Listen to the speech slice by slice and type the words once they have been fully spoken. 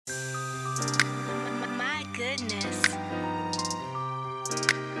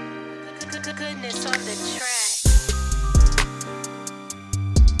goodness on the track.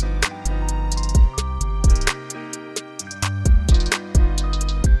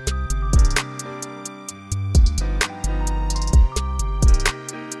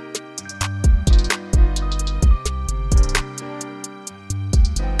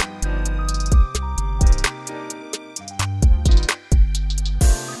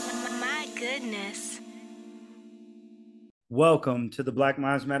 My goodness. Welcome to the Black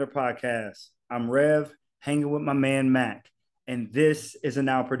Lives Matter podcast. I'm Rev, hanging with my man Mac, and this is a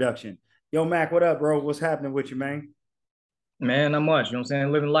Now production. Yo, Mac, what up, bro? What's happening with you, man? Man, not much. You know what I'm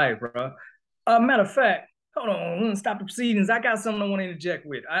saying? Living life, bro. Matter of fact, hold on. Let's stop the proceedings. I got something I want to interject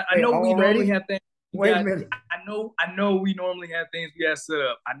with. I Wait, know we normally already? have things. Wait a minute. I know we normally have things we got set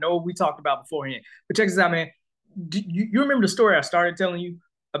up. I know we talked about beforehand. But check this out, man. You remember the story I started telling you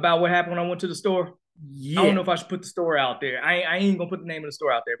about what happened when I went to the store? I don't know Yeah. if I should put the store out there. I ain't gonna put the name of the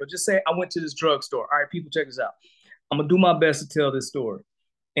store out there, but just say I went to this drugstore. All right, people, check this out. I'm gonna do my best to tell this story.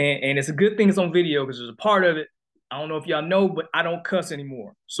 And it's a good thing it's on video because there's a part of it. I don't know if y'all know, but I don't cuss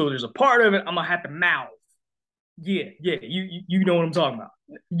anymore. So there's a part of it I'm gonna have to mouth. Yeah, you know what I'm talking about.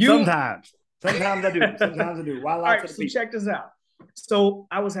 Sometimes I do. Sometimes I do. Why All lie to right, the so people? check this out. So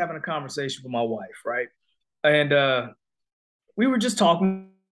I was having a conversation with my wife, right? And we were just talking.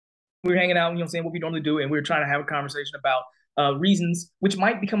 We were hanging out, you know what I'm saying, what we normally do, and we were trying to have a conversation about reasons, which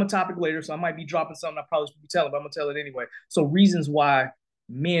might become a topic later. So I might be dropping something I probably should be telling, but I'm gonna tell it anyway. So reasons why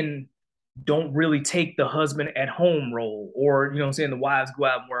men don't really take the husband at home role, or you know what I'm saying, the wives go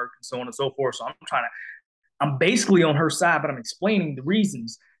out and work and so on and so forth. So I'm basically on her side, but I'm explaining the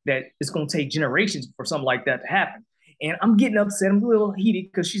reasons that it's gonna take generations for something like that to happen. And I'm getting upset, I'm a little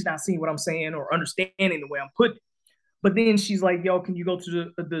heated because she's not seeing what I'm saying or understanding the way I'm putting it. But then she's like, yo, can you go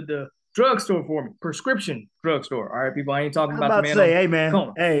to the drugstore for me? Prescription drugstore. All right, people, I ain't talking I'm about the about to man say, on hey, the man.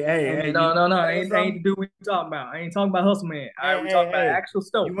 corner. Hey, you No, want I ain't something? to do what you talking about. I ain't talking about hustle man. All right, we talking about Hey. actual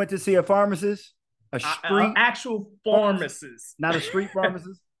stuff. You went to see a pharmacist? A street Actual pharmacist? pharmacist. Not a street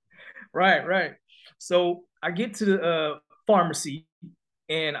pharmacist? Right. So I get to the pharmacy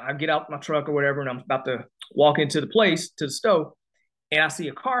and I get out my truck or whatever, and I'm about to walk into the place, to the stove, and I see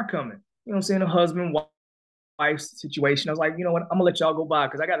a car coming. You know what I'm saying? A husband, wife situation. I was like, you know what? I'm gonna let y'all go by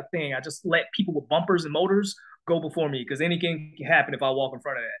because I got a thing. I just let people with bumpers and motors go before me because anything can happen if I walk in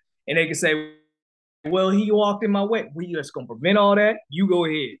front of that. And they can say, well, he walked in my way. We just gonna prevent all that. You go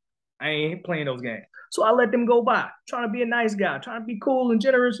ahead. I ain't playing those games. So I let them go by, trying to be a nice guy, trying to be cool and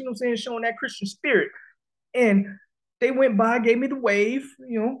generous, you know what I'm saying, showing that Christian spirit. And they went by, gave me the wave,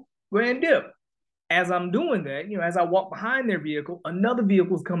 you know, grand dip. As I'm doing that, you know, as I walk behind their vehicle, another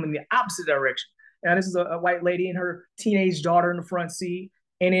vehicle is coming the opposite direction. Now, this is a white lady and her teenage daughter in the front seat.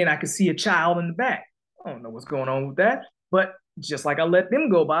 And then I could see a child in the back. I don't know what's going on with that. But just like I let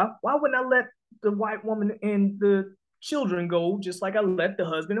them go by, why wouldn't I let the white woman and the children go just like I let the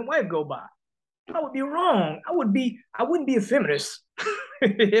husband and wife go by? I would be wrong. I wouldn't be a feminist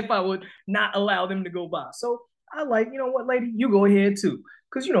if I would not allow them to go by. So I like, you know what, lady, you go ahead too.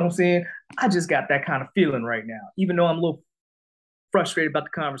 Cause you know what I'm saying? I just got that kind of feeling right now, even though I'm a little frustrated about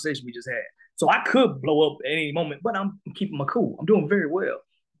the conversation we just had. So I could blow up at any moment, but I'm keeping my cool. I'm doing very well.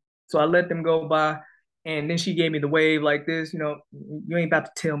 So I let them go by. And then she gave me the wave like this, you know, you ain't about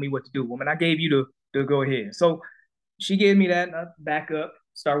to tell me what to do, woman. I gave you the go ahead. So she gave me that, and I back up,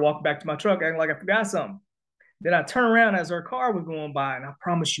 start walking back to my truck, acting like I forgot something. Then I turn around as her car was going by, and I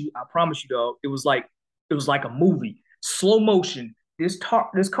promise you, dog, it was like a movie, slow motion. This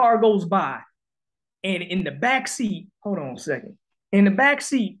car goes by, and in the back seat, hold on a second, in the back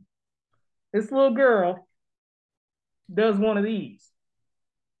seat, this little girl does one of these.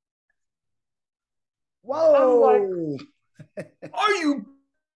 I'm like, Whoa. are you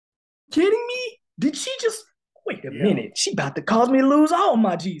kidding me? Did she just wait a Yeah. minute? She about to cause me to lose all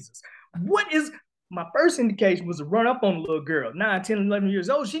my Jesus. What is my first indication was to run up on the little girl, 9, 10, 11 years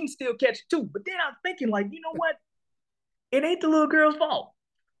old. She can still catch it too. But then I'm thinking, like, you know what? It ain't the little girl's fault.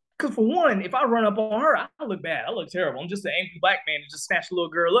 Because for one, if I run up on her, I look bad. I look terrible. I'm just an angry black man that just snatched a little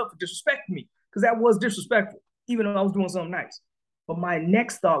girl up for disrespecting me. Because that was disrespectful, even though I was doing something nice. But my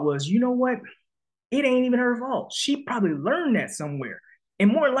next thought was, you know what? It ain't even her fault. She probably learned that somewhere.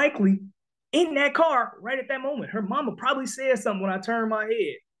 And more likely, in that car, right at that moment, her mama probably said something when I turned my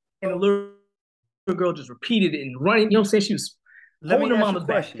head. And the little girl just repeated it and running. You know what I'm saying? She was Let holding me her ask you a mama's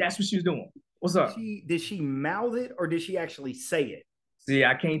back. question. That's what she was doing. What's up? Did she mouth it or did she actually say it? See,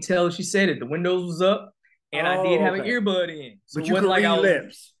 I can't tell if she said it. The windows was up, and I did have an Okay. earbud in. So But it you wasn't could like read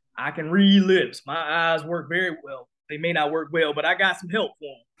lips. I can read lips. My eyes work very well. They may not work well, but I got some help for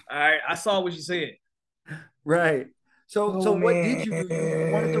them. All right. I saw what you said. Right. So Oh what did you do?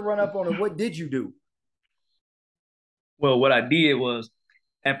 You wanted to man. run up on it. What did you do? Well, what I did was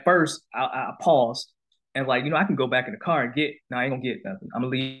at first I paused and like, I can go back in the car and get, no, I ain't gonna get nothing. I'm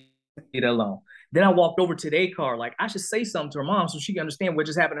gonna leave it alone. Then I walked over to their car, like I should say something to her mom so she can understand what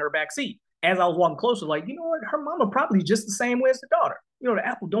just happened in her back seat. As I was walking closer, like, you know what? Her mama probably just the same way as the daughter. The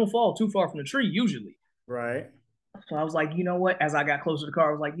apple don't fall too far from the tree usually. Right. So I was like, you know what? As I got closer to the car,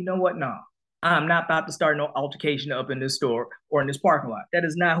 I was like, you know what? No, I'm not about to start no altercation up in this store or in this parking lot. That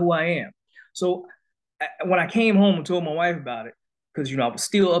is not who I am. So when I came home and told my wife about it, because I was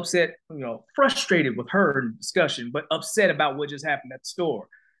still upset, frustrated with her in the discussion, but upset about what just happened at the store.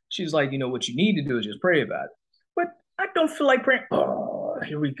 She's like, what you need to do is just pray about it. But I don't feel like praying. Oh,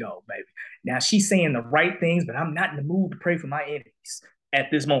 here we go, baby. Now she's saying the right things, but I'm not in the mood to pray for my enemies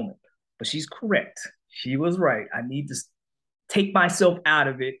at this moment. But she's correct. She was right. I need to take myself out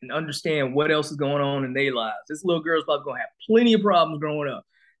of it and understand what else is going on in their lives. This little girl's probably gonna have plenty of problems growing up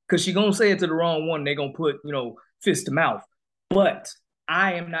because she's gonna say it to the wrong one. They're gonna put, fist to mouth. But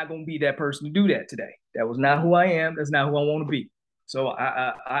I am not gonna be that person to do that today. That was not who I am. That's not who I want to be. So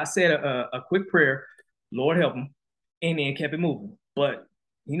I said a quick prayer, Lord help him, and then kept it moving. But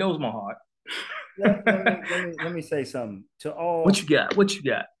he knows my heart. Let me say something to all. What you got? What you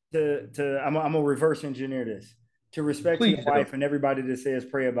got? I'm gonna reverse engineer this to respect to Please your do. wife and everybody that says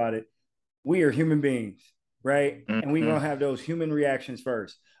pray about it. We are human beings, right? And we're gonna have those human reactions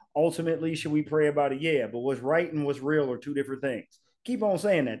first. Ultimately, should we pray about it? Yeah, but what's right and what's real are two different things. Keep on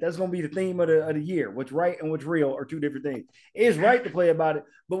saying that. That's gonna be the theme of the year. What's right and what's real are two different things. It's right to pray about it,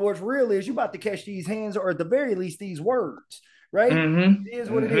 but what's real is you about to catch these hands, or at the very least these words, right? It is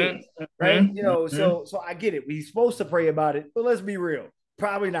what it is, right? So I get it. We're supposed to pray about it, but let's be real.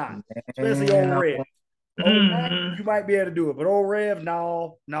 Probably not, especially old Rev. Old Mac, you might be able to do it, but old Rev,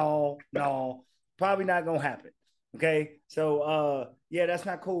 no, probably not gonna happen. Okay, so yeah, that's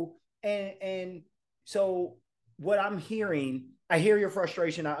not cool. And so what I'm hearing, I hear your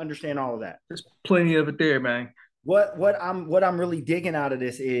frustration. I understand all of that. There's plenty of it there, man. What I'm really digging out of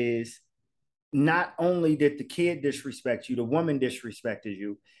this is not only did the kid disrespect you, the woman disrespected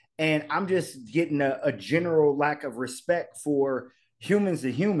you, and I'm just getting a general lack of respect for humans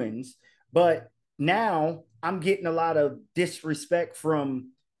to humans, but now I'm getting a lot of disrespect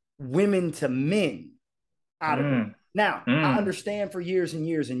from women to men out of it. Now, I understand for years and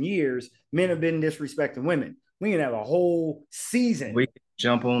years and years, men have been disrespecting women. We can have a whole season. We can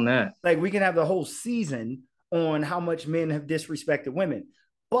jump on that. Like we can have the whole season on how much men have disrespected women.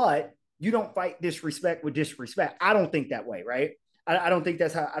 But you don't fight disrespect with disrespect. I don't think that way, right? I don't think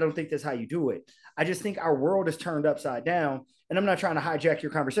that's how you do it. I just think our world is turned upside down. And I'm not trying to hijack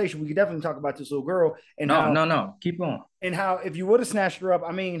your conversation. We could definitely talk about this little girl and no. Keep going. And how if you would have snatched her up,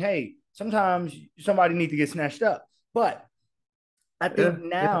 I mean, hey, sometimes somebody needs to get snatched up. But I think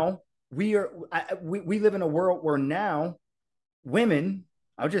now we live in a world where now women,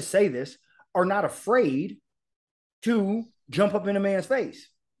 I'll just say this, are not afraid to jump up in a man's face.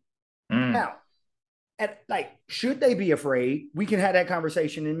 Now, should they be afraid? We can have that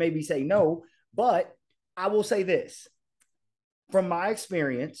conversation and maybe say no. But I will say this. From my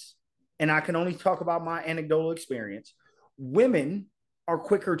experience, and I can only talk about my anecdotal experience, women are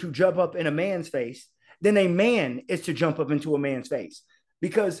quicker to jump up in a man's face than a man is to jump up into a man's face.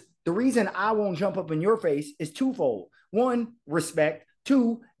 Because the reason I won't jump up in your face is twofold. One, respect.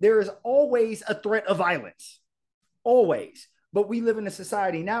 Two, there is always a threat of violence. Always. But we live in a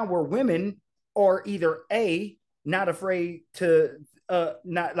society now where women are either A, not afraid to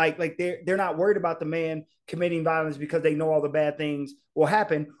not like they're not worried about the man committing violence because they know all the bad things will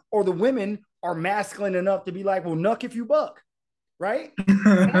happen, or the women are masculine enough to be like, well, nuck if you buck, right? Yeah.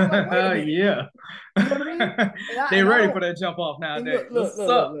 You know what I mean? They're ready for that jump off nowadays. Look.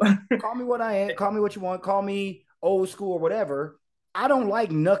 Call me what I am, call me what you want, call me old school or whatever. I don't like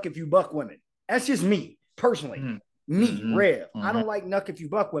nuck if you buck women. That's just me personally. Rev. I don't like nuck if you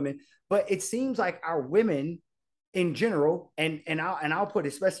buck women, but it seems like our women in general, and I'll put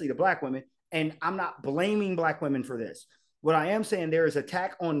especially the black women, and I'm not blaming black women for this. What I am saying, there is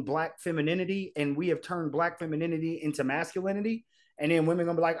attack on black femininity, and we have turned black femininity into masculinity. And then women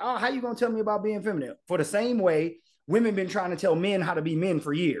gonna be like, oh, how you gonna tell me about being feminine? For the same way, women been trying to tell men how to be men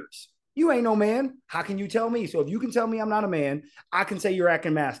for years. You ain't no man. How can you tell me? So if you can tell me I'm not a man, I can say you're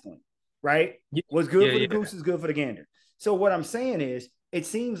acting masculine, right? What's good for the goose is good for the gander. So what I'm saying is, it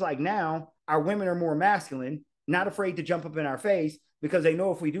seems like now our women are more masculine, not afraid to jump up in our face because they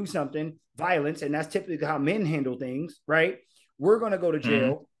know if we do something, violence, and that's typically how men handle things, right? We're going to go to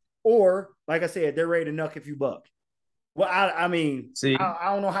jail, or like I said, they're ready to nuck if you buck. Well, I mean, I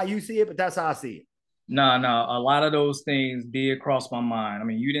don't know how you see it, but that's how I see it. Nah. A lot of those things did cross my mind. I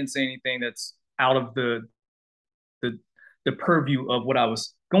mean, you didn't say anything that's out of the the purview of what I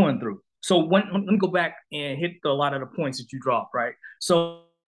was going through. So let me go back and hit a lot of the points that you dropped, right? So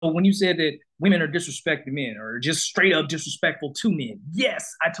when you said that women are disrespecting men or just straight up disrespectful to men,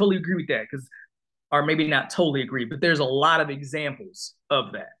 yes, I totally agree with that. Because, or maybe not totally agree, but there's a lot of examples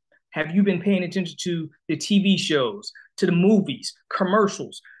of that. Have you been paying attention to the TV shows, to the movies,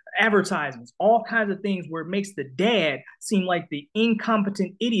 commercials, advertisements, all kinds of things where it makes the dad seem like the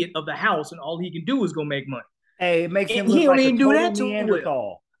incompetent idiot of the house and all he can do is go make money? Hey, it makes him And look he don't like a even do total that too well.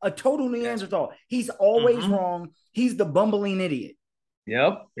 Neanderthal. A total Yes. Neanderthal. He's always Mhm. wrong. He's the bumbling idiot.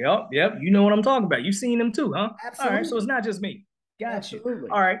 Yep. You know what I'm talking about. You've seen them too, huh? All right. So Absolutely. it's not just me. Got you. Absolutely.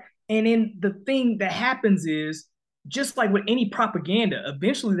 All right. And then the thing that happens is just like with any propaganda,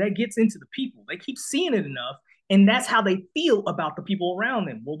 eventually that gets into the people. They keep seeing it enough, and that's how they feel about the people around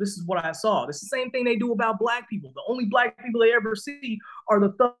them. Well, this is what I saw. It's the same thing they do about black people. The only black people they ever see are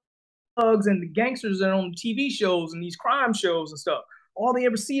the thugs and the gangsters that are on TV shows and these crime shows and stuff. All they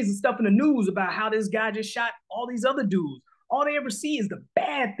ever see is the stuff in the news about how this guy just shot all these other dudes. All they ever see is the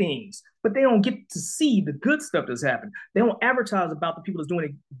bad things, but they don't get to see the good stuff that's happened. They don't advertise about the people that's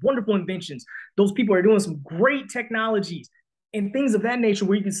doing wonderful inventions. Those people are doing some great technologies and things of that nature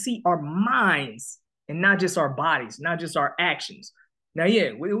where you can see our minds and not just our bodies, not just our actions. Now,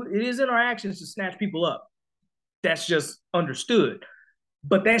 yeah, it is in our actions to snatch people up. That's just understood.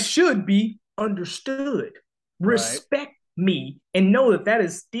 But that should be understood. Right. Respect me and know that that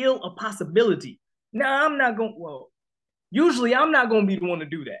is still a possibility. Now, I'm not going, well, usually I'm not going to be the one to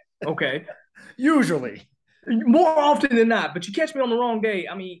do that. Okay. Usually. More often than not, but you catch me on the wrong day.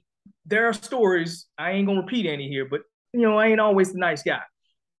 I mean, there are stories, I ain't going to repeat any here, but I ain't always the nice guy.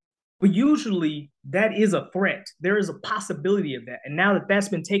 But usually that is a threat. There is a possibility of that. And now that that's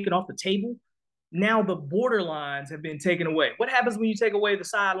been taken off the table, now the borderlines have been taken away. What happens when you take away the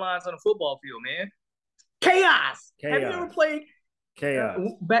sidelines on a football field, man? Chaos. Have you ever played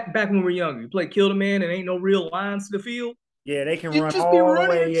back when we were younger? You play kill the man and ain't no real lines to the field. Yeah, they can you run just all be the running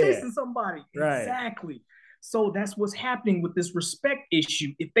way. and chasing somebody. Right. Exactly. So that's what's happening with this respect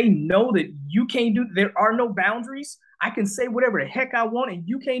issue. If they know that you can't do, there are no boundaries. I can say whatever the heck I want and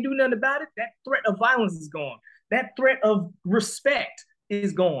you can't do nothing about it. That threat of violence is gone. That threat of respect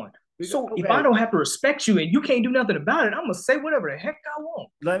is gone. So if I don't have to respect you and you can't do nothing about it, I'm gonna say whatever the heck I want.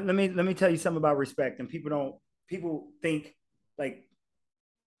 Let me tell you something about respect. And people think like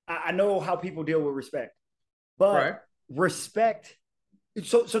I know how people deal with respect, but respect.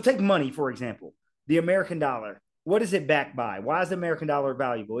 So take money, for example, the American dollar. What is it backed by? Why is the American dollar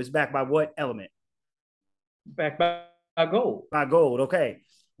valuable? It's backed by what element? Backed by gold. By gold. Okay.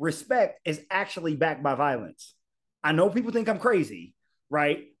 Respect is actually backed by violence. I know people think I'm crazy,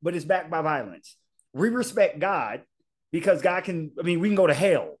 right? But it's backed by violence. We respect God because God we can go to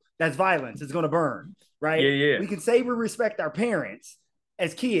hell. That's violence. It's going to burn, right? Yeah. We can say we respect our parents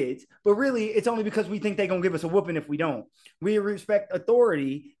as kids, but really it's only because we think they're going to give us a whooping if we don't. We respect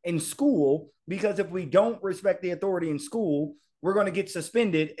authority in school because if we don't respect the authority in school, we're going to get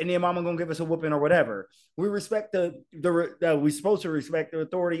suspended and then mama going to give us a whooping or whatever. We respect we're supposed to respect the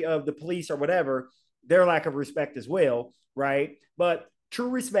authority of the police or whatever, their lack of respect as well, right? But true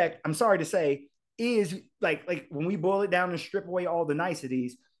respect, I'm sorry to say, is like when we boil it down and strip away all the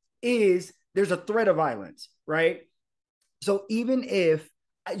niceties, is there's a threat of violence, right? So even if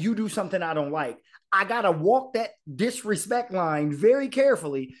you do something I don't like, I got to walk that disrespect line very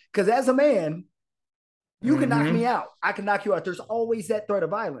carefully because as a man, you can knock me out. I can knock you out. There's always that threat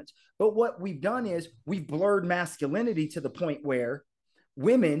of violence. But what we've done is we've blurred masculinity to the point where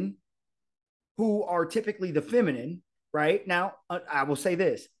women who are typically the feminine, right? Now, I will say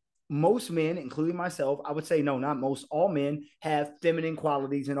this. Most men, including myself, I would say no, not most, all men have feminine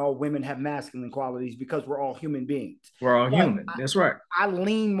qualities and all women have masculine qualities because we're all human beings. We're all human. That's right. I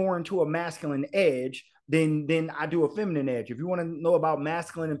lean more into a masculine edge than I do a feminine edge. If you want to know about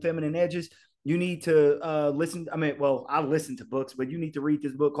masculine and feminine edges, you need to listen. I listen to books, but you need to read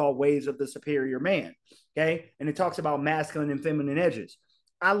this book called Ways of the Superior Man. Okay. And it talks about masculine and feminine edges.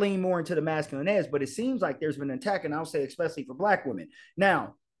 I lean more into the masculine edge, but it seems like there's been an attack, and I'll say especially for Black women.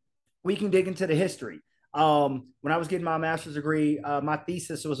 Now, we can dig into the history. When I was getting my master's degree, my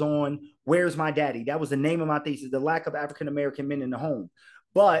thesis was on Where's My Daddy? That was the name of my thesis, the lack of African-American men in the home.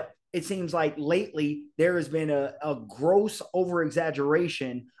 But it seems like lately there has been a gross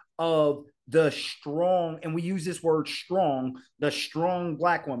over-exaggeration of the strong, and we use this word strong, the strong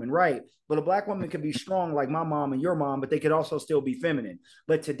Black woman, right? But a Black woman could be strong like my mom and your mom, but they could also still be feminine.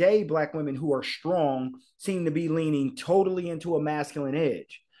 But today, Black women who are strong seem to be leaning totally into a masculine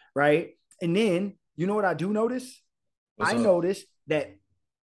edge, right? And then you know what I do notice? What's I up? notice that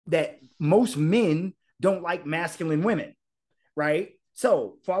most men don't like masculine women, right?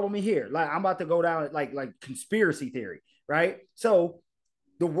 So follow me here. Like I'm about to go down like conspiracy theory, right? So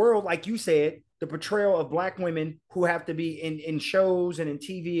the world, like you said, the portrayal of black women who have to be in shows and in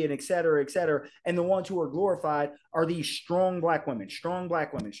TV and et cetera, and the ones who are glorified are these strong black women, strong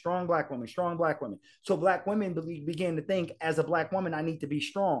black women, strong black women, strong black women. So black women begin to think, as a black woman, I need to be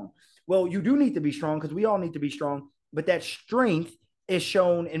strong. Well, you do need to be strong because we all need to be strong, but that strength is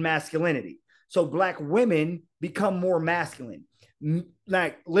shown in masculinity. So black women become more masculine.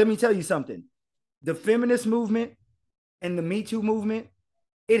 Like, let me tell you something. The feminist movement and the Me Too movement,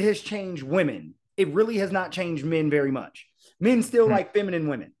 it has changed women. It really has not changed men very much. Men still like feminine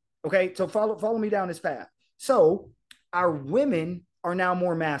women. Okay, so follow me down this path. So our women are now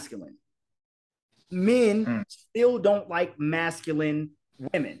more masculine. Men still don't like masculine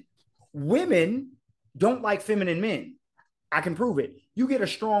women. Women don't like feminine men. I can prove it. You get a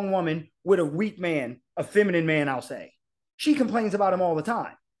strong woman with a weak man, a feminine man, I'll say. She complains about him all the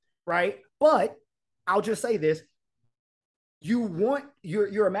time, right? But I'll just say this.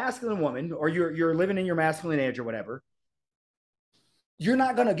 You're a masculine woman, or you're living in your masculine edge or whatever. You're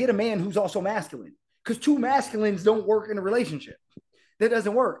not going to get a man who's also masculine, because two masculines don't work in a relationship. That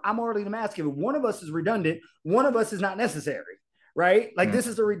doesn't work. I'm already the masculine. One of us is redundant. One of us is not necessary, right? Like this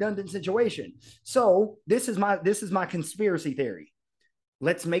is a redundant situation. So this is my conspiracy theory.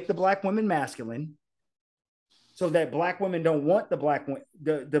 Let's make the black women masculine, so that black women don't want the black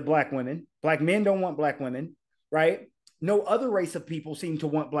women. Black men don't want black women, right? No other race of people seem to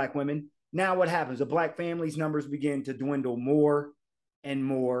want black women. Now what happens? The black families numbers begin to dwindle more and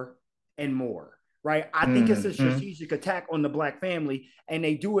more and more, right? I think it's a strategic attack on the black family, and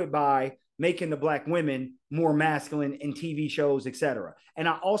they do it by making the black women more masculine in TV shows, etc. And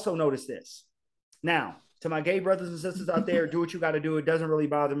I also noticed this. Now, to my gay brothers and sisters out there, do what you got to do. It doesn't really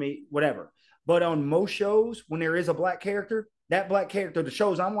bother me, whatever. But on most shows, when there is a black character, that black character, the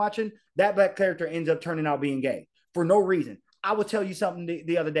shows I'm watching, that black character ends up turning out being gay for no reason. I will tell you something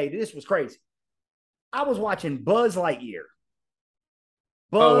the other day. This was crazy. I was watching Buzz Lightyear.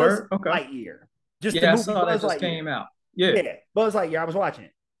 Lightyear. Just the movie I saw Buzz that just Lightyear came out. Yeah, Buzz Lightyear. I was watching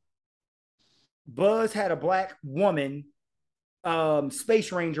it. Buzz had a black woman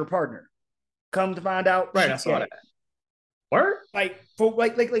space ranger partner. Come to find out, right? I saw that. Word? Like,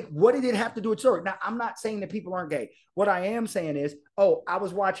 what did it have to do with story? Now, I'm not saying that people aren't gay. What I am saying is, I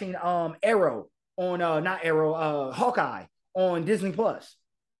was watching Arrow on Hawkeye on Disney Plus.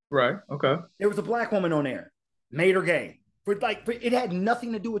 Right. Okay. There was a black woman on there, made her gay. But it had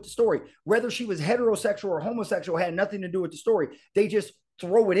nothing to do with the story. Whether she was heterosexual or homosexual had nothing to do with the story. They just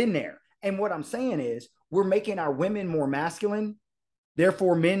throw it in there. And what I'm saying is, we're making our women more masculine.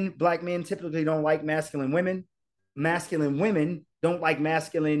 Therefore, black men typically don't like masculine women. Masculine women don't like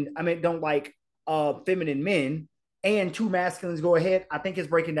feminine men. And two masculines go ahead. I think it's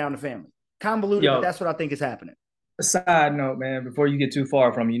breaking down the family. Convoluted, but that's what I think is happening. A side note, man, before you get too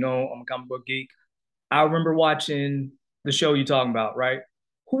far from, I'm a comic book geek. I remember watching the show you're talking about, right?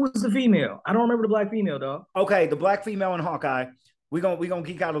 Who was the female? I don't remember the black female, dog. Okay, the black female in Hawkeye. We're gonna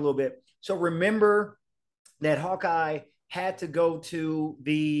geek out a little bit. So remember that Hawkeye had to go to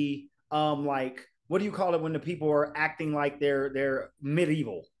the what do you call it when the people are acting like they're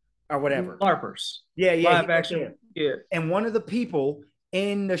medieval or whatever? LARPers. Yeah. Live action. Yeah. And one of the people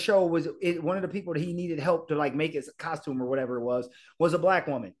in the show one of the people that he needed help to make his costume or whatever it was a black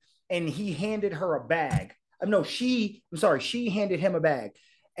woman. And he handed her a bag. She handed him a bag.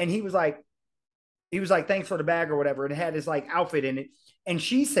 And he was like, thanks for the bag or whatever. And it had his outfit in it. And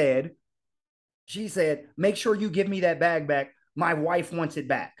she said, make sure you give me that bag back. My wife wants it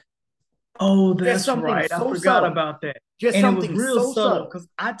back. Oh, that's right. I forgot about that. Just and something it was real subtle because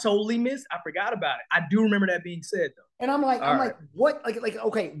I totally missed. I forgot about it. I do remember that being said though. And I'm like, what?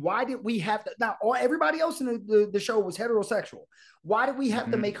 Okay, why did we have to? Now, everybody else in the show was heterosexual. Why did we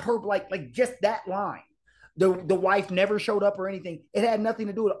have to make her just that line? The wife never showed up or anything. It had nothing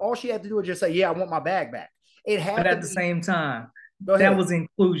to do with it. All she had to do was just say, "Yeah, I want my bag back." But at the same time, that was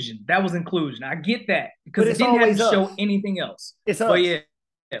inclusion. I get that because it didn't have to show anything else. It's us. But yeah.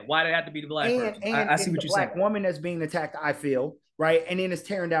 Why did it have to be the black person? I see what you're saying. Black woman that's being attacked, I feel, right? And then it's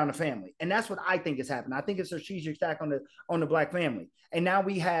tearing down the family. And that's what I think is happening. I think it's a strategic attack on the black family. And now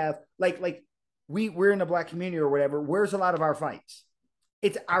we have we're in the black community or whatever. Where's a lot of our fights?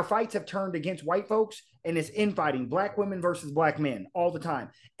 Our fights have turned against white folks, and it's infighting, black women versus black men all the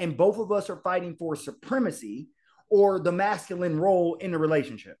time. And both of us are fighting for supremacy or the masculine role in the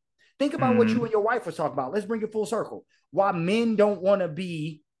relationship. Think about what you and your wife was talking about. Let's bring it full circle. Why men don't want to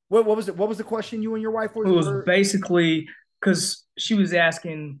be What was it? What was the question you and your wife It was were? basically because she was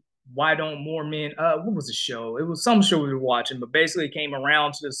asking why don't more men what was the show? It was some show we were watching, but basically it came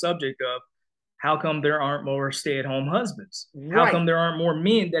around to the subject of how come there aren't more stay-at-home husbands? How Right. come there aren't more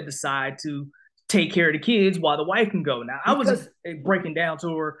men that decide to take care of the kids while the wife can go? Now, I was Because breaking down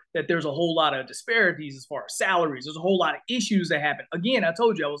to her that there's a whole lot of disparities as far as salaries. There's a whole lot of issues that happen. Again, I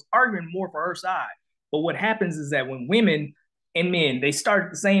told you I was arguing more for her side. But what happens is that when women and men, they start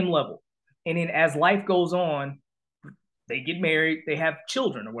at the same level. And then as life goes on, they get married, they have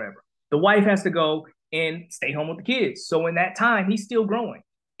children or whatever. The wife has to go and stay home with the kids. So in that time, he's still growing.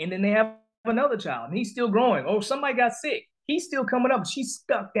 And then they have another child and he's still growing. Oh, somebody got sick. He's still coming up. She's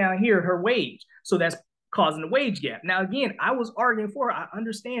stuck down here at her wage. So that's causing the wage gap. Now, again, I was arguing for her. I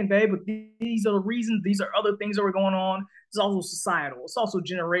understand, babe, but these are the reasons. These are other things that are going on. It's also societal. It's also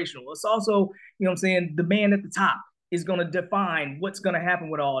generational. It's also, you know what I'm saying, the man at the top is going to define what's going to happen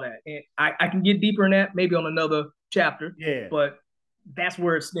with all that. And I can get deeper in that maybe on another chapter, yeah, but that's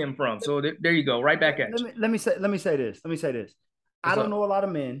where it stemmed from. So there you go, right back at you. let me say this. Let me say this. I don't know a lot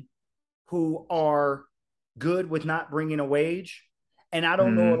of men who are good with not bringing a wage, and I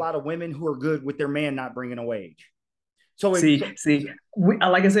don't know a lot of women who are good with their man not bringing a wage. So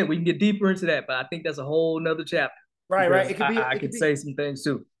like I said, we can get deeper into that, but I think that's a whole nother chapter. Right. It could be. I could say some things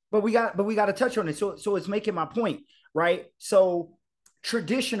too. But we got to touch on it. So it's making my point, right? So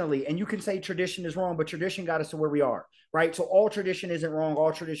traditionally, and you can say tradition is wrong, but tradition got us to where we are, right? So all tradition isn't wrong,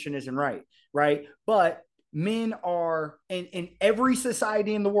 all tradition isn't right, right? But men are in every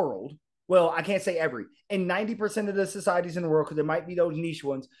society in the world. Well, I can't say every. In 90% of the societies in the world, because there might be those niche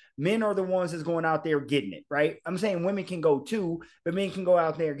ones, men are the ones that's going out there getting it, right? I'm saying women can go too, but men can go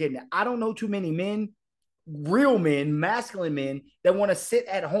out there getting it. I don't know too many men, real men, masculine men, that want to sit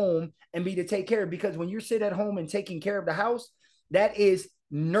at home and be to take care of, because when you sit at home and taking care of the house, that is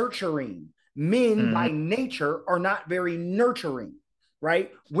nurturing. Men by nature are not very nurturing, right?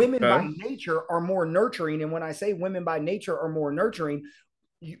 Women by nature are more nurturing. And when I say women by nature are more nurturing,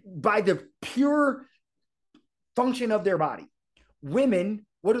 by the pure function of their body, women,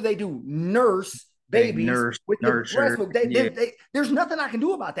 what do? Nurse babies with the breast milk. There's nothing I can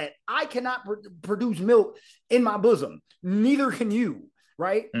do about that. I cannot produce milk in my bosom. Neither can you.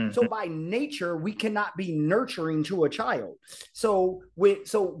 Right. So by nature, we cannot be nurturing to a child. So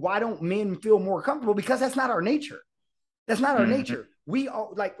why don't men feel more comfortable? Because that's not our nature. That's not our nature. We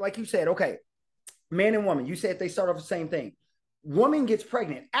all, like you said, okay, man and woman, you said they start off the same thing. Woman gets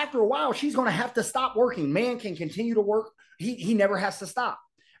pregnant. After a while, she's going to have to stop working. Man can continue to work. He never has to stop.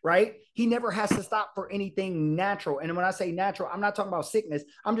 Right? He never has to stop for anything natural. And when I say natural, I'm not talking about sickness.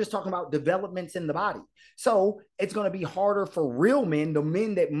 I'm just talking about developments in the body. So it's going to be harder for real men, the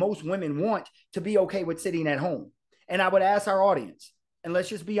men that most women want, to be okay with sitting at home. And I would ask our audience, and let's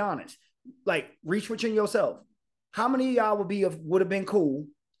just be honest, like reach within yourself. How many of y'all would have been cool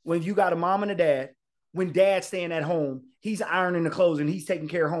when you got a mom and a dad, when dad's staying at home, he's ironing the clothes and he's taking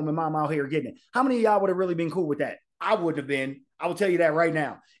care of home and mom out here getting it? How many of y'all would have really been cool with that? I wouldn't have been. I will tell you that right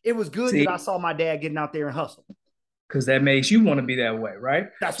now. It was good that I saw my dad getting out there and hustle. Because that makes you want to be that way, right?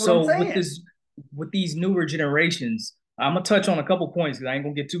 That's what I'm saying. With these newer generations, I'm going to touch on a couple points because I ain't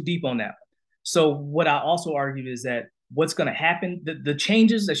going to get too deep on that. So what I also argue is that what's going to happen, the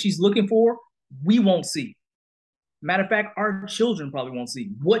changes that she's looking for, we won't see. Matter of fact, our children probably won't see.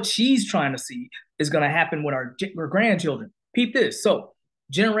 What she's trying to see is going to happen with our grandchildren. Peep this. So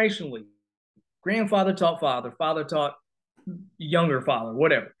generationally, grandfather taught father, father taught younger father,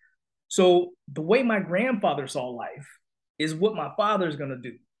 whatever. So the way my grandfather saw life is what my father is going to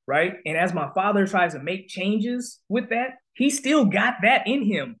do, right? And as my father tries to make changes with that, he still got that in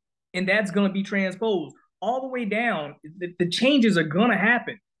him. And that's going to be transposed all the way down. The changes are going to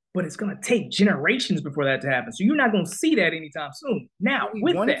happen, but it's going to take generations before that to happen. So you're not going to see that anytime soon. Now,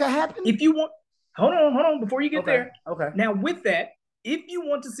 with that, to happen? if you want, hold on, before you get there. Okay. Now, with that, if you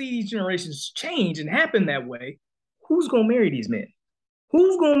want to see these generations change and happen that way, who's going to marry these men?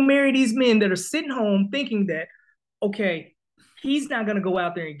 Who's going to marry these men that are sitting home thinking that, okay, he's not going to go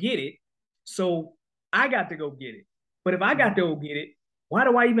out there and get it, so I got to go get it. But if I got to go get it, why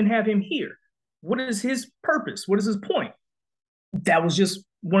do I even have him here? What is his purpose? What is his point? That was just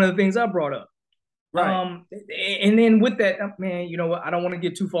one of the things I brought up. Right. And then with that, man, you know what? I don't want to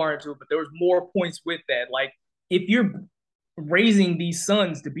get too far into it, but there was more points with that. Like, if you're raising these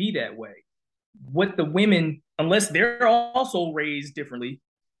sons to be that way, what the women, unless they're also raised differently,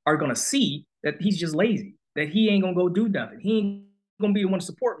 are going to see that he's just lazy, that he ain't going to go do nothing. He ain't going to be the one to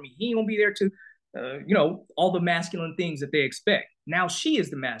support me. He ain't going to be there to, all the masculine things that they expect. Now she is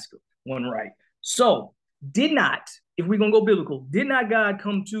the masculine one, right? So if we're gonna go biblical, did not God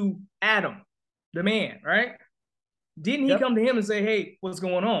come to Adam, the man, right? Didn't he come to him and say, hey, what's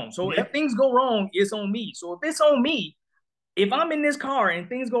going on? So if things go wrong, it's on me. So if it's on me, if I'm in this car and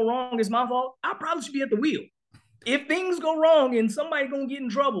things go wrong, it's my fault. I probably should be at the wheel. If things go wrong and somebody gonna get in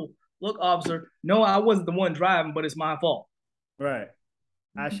trouble, look, officer, no, I wasn't the one driving, but it's my fault. Right.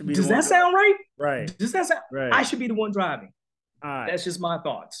 I should be. Does that sound right? Right. Does that sound? Right. I should be the one driving. All right. That's just my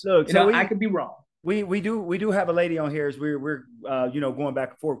thoughts. Look, so I could be wrong. We do have a lady on here as we're going back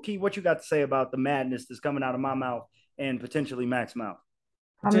and forth. Key, what you got to say about the madness that's coming out of my mouth and potentially Mac's mouth?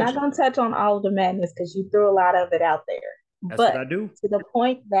 I'm not going to touch on all of the madness because you threw a lot of it out there. That's what I do. To the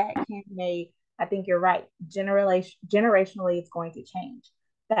point that Ken made, I think you're right. Generationally, it's going to change.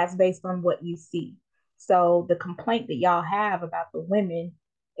 That's based on what you see. So the complaint that y'all have about the women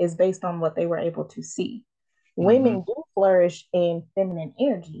is based on what they were able to see. Women do flourish in feminine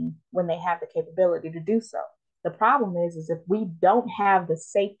energy when they have the capability to do so. The problem is if we don't have the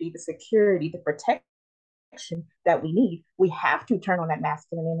safety, the security, the protection that we need, we have to turn on that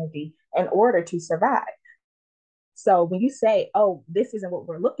masculine energy in order to survive. So when you say, oh, this isn't what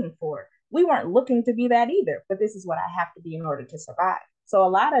we're looking for, we weren't looking to be that either, but this is what I have to be in order to survive. So a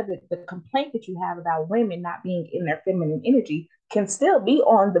lot of it, the complaint that you have about women not being in their feminine energy can still be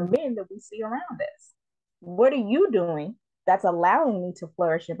on the men that we see around us. What are you doing that's allowing me to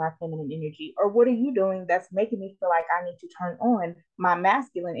flourish in my feminine energy? Or what are you doing that's making me feel like I need to turn on my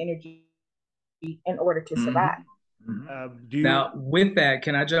masculine energy in order to survive? Now, with that,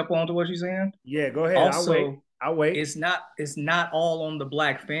 can I jump on to what you're saying? Yeah, go ahead. Also, I'll wait. It's not all on the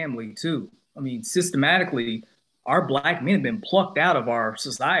Black family, too. I mean, systematically, our Black men have been plucked out of our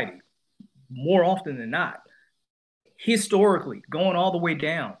society more often than not. Historically, going all the way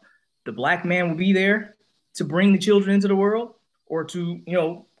down, the Black man will be there to bring the children into the world or to,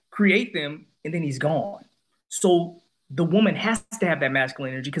 create them, and then he's gone. So the woman has to have that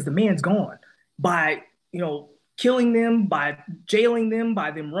masculine energy because the man's gone. By, killing them, by jailing them,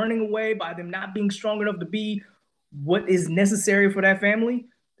 by them running away, by them not being strong enough to be what is necessary for that family,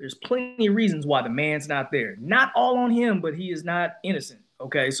 there's plenty of reasons why the man's not there. Not all on him, but he is not innocent.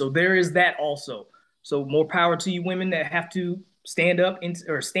 Okay, so there is that also. So more power to you women that have to stand up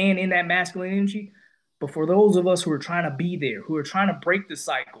or stand in that masculine energy. But for those of us who are trying to be there, who are trying to break the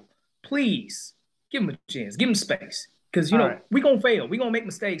cycle, please give them a chance, give them space. Because, we're going to fail. We're going to make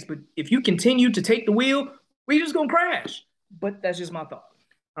mistakes. But if you continue to take the wheel, we're just going to crash. But that's just my thought.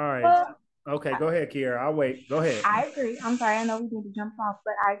 All right. Okay, go ahead, Kiera. I'll wait. Go ahead. I agree. I'm sorry. I know we need to jump off,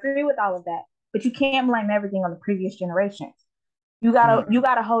 but I agree with all of that. But you can't blame everything on the previous generations. You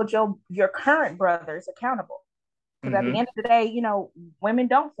gotta hold your current brothers accountable. Because at the end of the day, women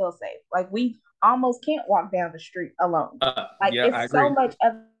don't feel safe. Like we almost can't walk down the street alone. It's so much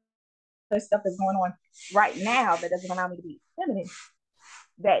other stuff that's going on right now that doesn't allow me to be feminine.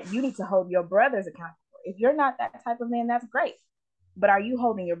 That you need to hold your brothers accountable. If you're not that type of man, that's great. But are you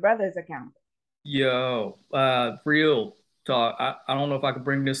holding your brothers accountable? Yo, real talk. I don't know if I could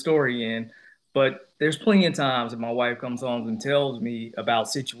bring this story in, but there's plenty of times that my wife comes home and tells me about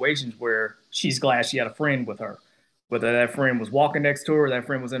situations where she's glad she had a friend with her, whether that friend was walking next to her or that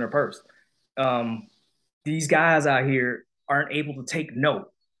friend was in her purse. These guys out here aren't able to take note.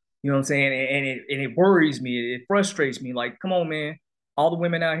 You know what I'm saying? And it worries me. It frustrates me. Like, come on, man. All the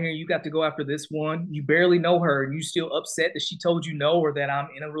women out here, you got to go after this one. You barely know her, and you still upset that she told you no, or that I'm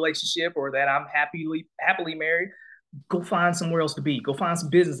in a relationship, or that I'm happily married. Go find somewhere else to be. Go find some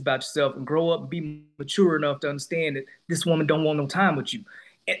business about yourself and grow up and be mature enough to understand that this woman don't want no time with you.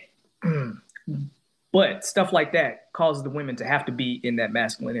 But stuff like that causes the women to have to be in that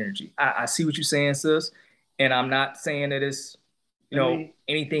masculine energy. I see what you're saying, sis, and I'm not saying that it's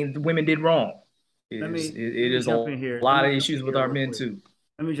anything the women did wrong. It is a lot of issues with our men too.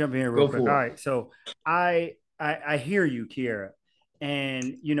 Let me jump in here real quick. All right, so I hear you, Kiera,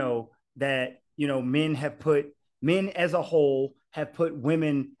 and that men as a whole have put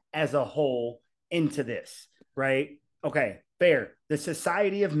women as a whole into this, right? Okay, fair. The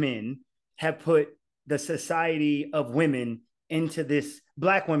society of men have put the society of women into this,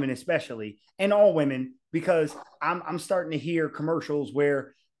 Black women especially, and all women, because I'm starting to hear commercials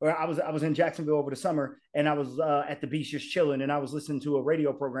where I was in Jacksonville over the summer, and I was at the beach just chilling, and I was listening to a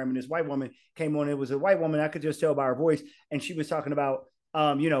radio program, and this white woman came on. It was a white woman. I could just tell by her voice, and she was talking about,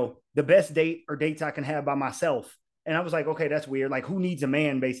 the best date or dates I can have by myself. And I was like, okay, that's weird. Like, who needs a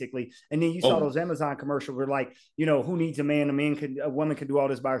man, basically? And then you saw those Amazon commercials where, like, who needs a man? A woman can do all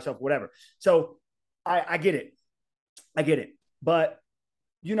this by herself, whatever. So I get it. But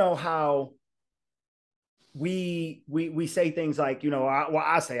you know how we say things like,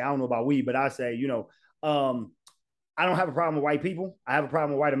 I say, I don't know about we, but I say, I I don't have a problem with white people. I have a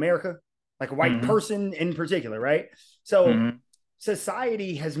problem with white America, like a white person in particular, right? So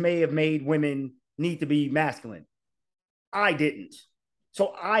society may have made women need to be masculine. I didn't. So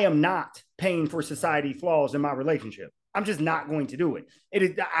I am not paying for society flaws in my relationship. I'm just not going to do it.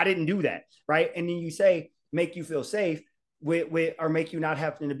 I didn't do that, right? And then you say make you feel safe with or make you not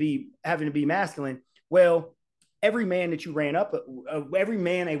having to be masculine. Well, every man that you ran up, every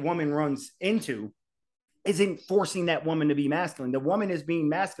man a woman runs into isn't forcing that woman to be masculine. The woman is being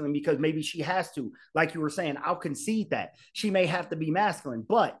masculine because maybe she has to. Like you were saying, I'll concede that. She may have to be masculine,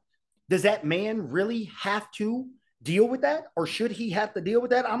 but does that man really have to deal with that? Or should he have to deal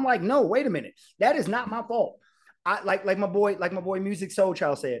with that? I'm like, no, wait a minute. That is not my fault. I like my boy Music Soul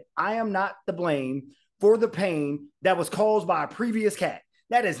Child said, I am not to blame for the pain that was caused by a previous cat.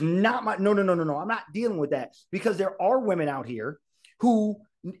 That is not my no. I'm not dealing with that because there are women out here who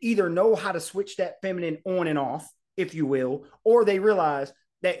either know how to switch that feminine on and off, if you will, or they realize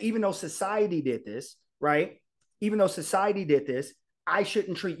that even though society did this, right? Even though society did this, I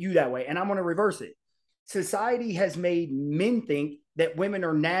shouldn't treat you that way. And I'm going to reverse it. Society has made men think that women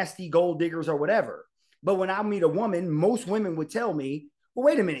are nasty gold diggers or whatever. But when I meet a woman, most women would tell me, well,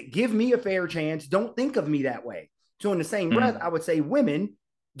 wait a minute, give me a fair chance. Don't think of me that way. So in the same breath, I would say, women,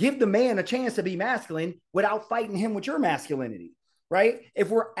 give the man a chance to be masculine without fighting him with your masculinity, right? If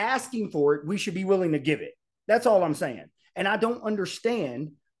we're asking for it, we should be willing to give it. That's all I'm saying. And I don't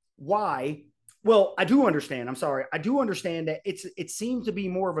understand why. Well, I do understand. I'm sorry. I do understand that it seems to be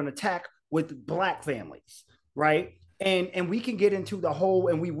more of an attack with Black families, right? And we can get into the whole,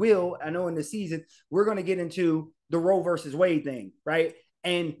 and we will, I know in the season, we're going to get into the Roe versus Wade thing, right?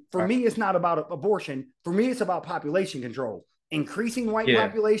 And for me, it's not about abortion. For me, it's about population control, increasing white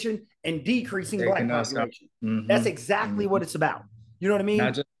population and decreasing Black population. That's exactly what it's about. You know what I mean?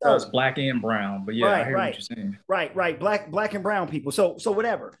 Not just us, Black and brown, but yeah, I hear what you're saying. Right. Black and brown people. So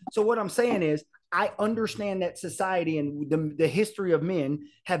whatever. So what I'm saying is, I understand that society and the history of men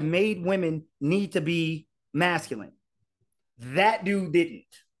have made women need to be masculine. That dude didn't,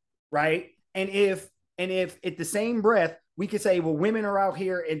 right? And if at the same breath, we could say, well, women are out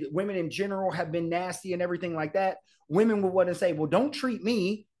here and women in general have been nasty and everything like that. Women would want to say, well, don't treat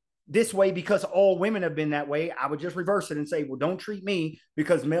me this way because all women have been that way. I would just reverse it and say, well, don't treat me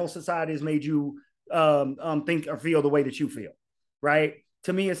because male society has made you think or feel the way that you feel, right?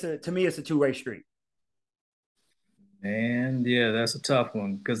 To me, it's a two-way street. And yeah, that's a tough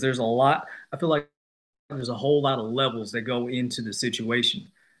one because there's a lot. I feel like there's a whole lot of levels that go into the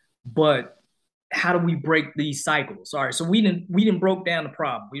situation. But how do we break these cycles? All right, so we didn't broke down the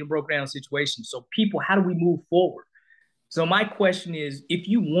problem. We didn't broke down the situation. So people, how do we move forward? So my question is, if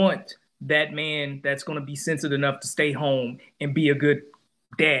you want that man that's going to be sensitive enough to stay home and be a good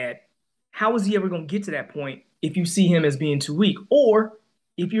dad, how is he ever going to get to that point if you see him as being too weak? Or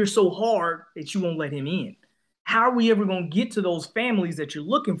if you're so hard that you won't let him in? How are we ever going to get to those families that you're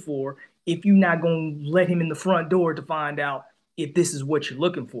looking for if you're not going to let him in the front door to find out if this is what you're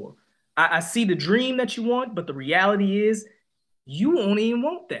looking for? I see the dream that you want, but the reality is you won't even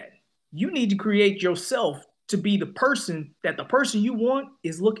want that. You need to create yourself to be the person that the person you want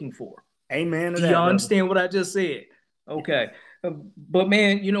is looking for. Amen. Do y'all understand what I just said? Okay. But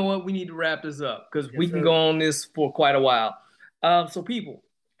man, you know what? We need to wrap this up because we can go on this for quite a while. So people,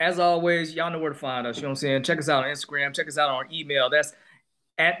 as always, y'all know where to find us. You know what I'm saying? Check us out on Instagram. Check us out on our email. That's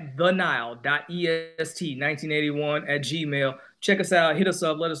at thenile.est1981@gmail. Check us out. Hit us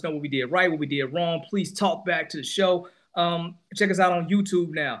up. Let us know what we did right, what we did wrong. Please talk back to the show. Check us out on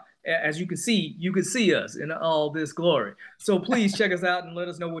YouTube now. As you can see us in all this glory. So please check us out and let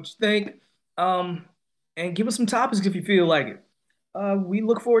us know what you think. And give us some topics if you feel like it. We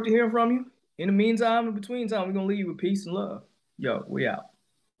look forward to hearing from you. In the meantime, in between time, we're going to leave you with peace and love. Yo, we out.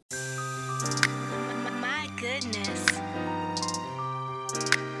 My goodness.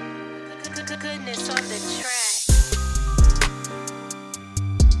 Goodness on the track.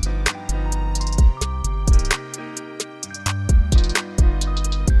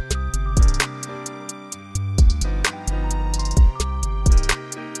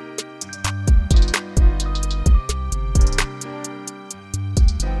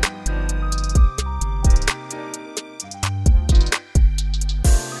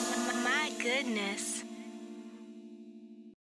 My goodness.